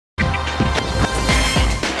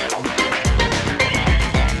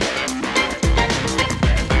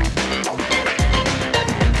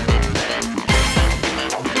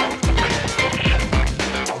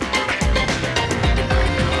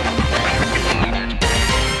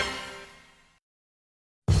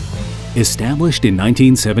Established in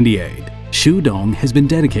 1978, Shuz Tung has been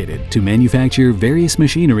dedicated to manufacture various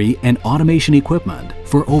machinery and automation equipment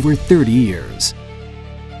for over 30 years.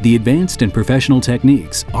 The advanced and professional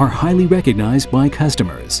techniques are highly recognized by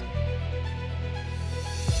customers.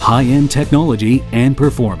 High-end technology and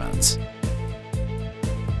performance.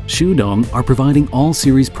 Shuz Tung are providing all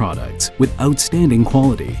series products with outstanding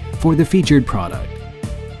quality for the featured product.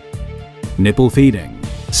 Nipple feeding,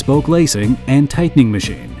 spoke lacing and tightening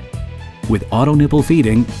machine with auto nipple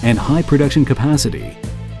feeding and high production capacity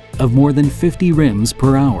of more than 50 rims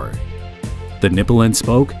per hour. The nipple and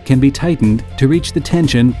spoke can be tightened to reach the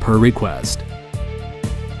tension per request.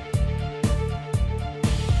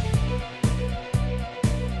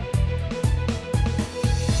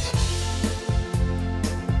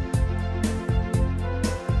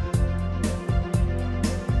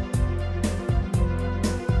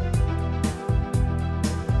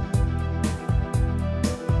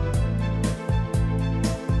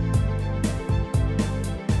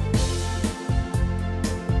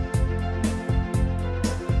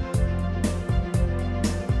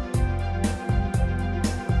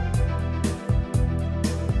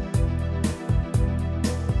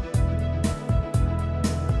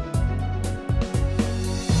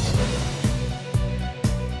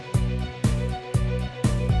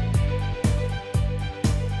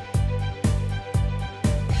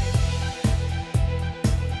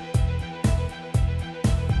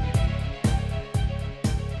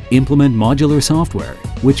 Implement modular software,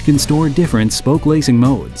 which can store different spoke lacing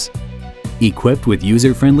modes. Equipped with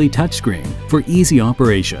user-friendly touchscreen for easy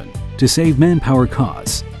operation to save manpower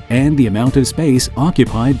costs and the amount of space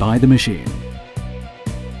occupied by the machine.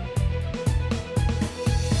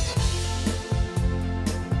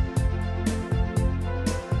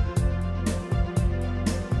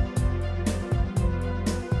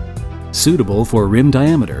 Suitable for rim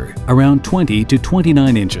diameter around 20 to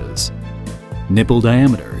 29 inches. Nipple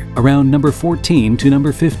diameter around number 14 to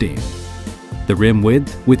number 15. The rim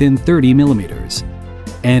width within 30 millimeters.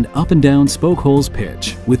 And up and down spoke holes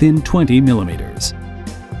pitch within 20 millimeters.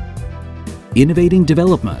 Innovating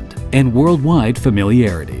development and worldwide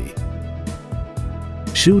familiarity.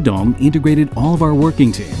 Shuz Tung integrated all of our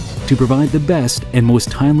working team to provide the best and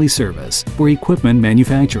most timely service for equipment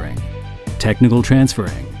manufacturing, technical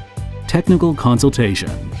transferring, technical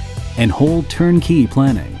consultation, and whole turnkey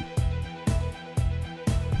planning.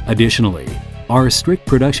 Additionally, our strict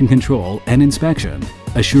production control and inspection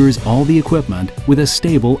assures all the equipment with a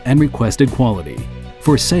stable and requested quality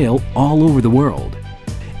for sale all over the world.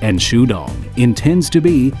 And Shuz Tung intends to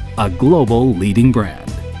be a global leading brand.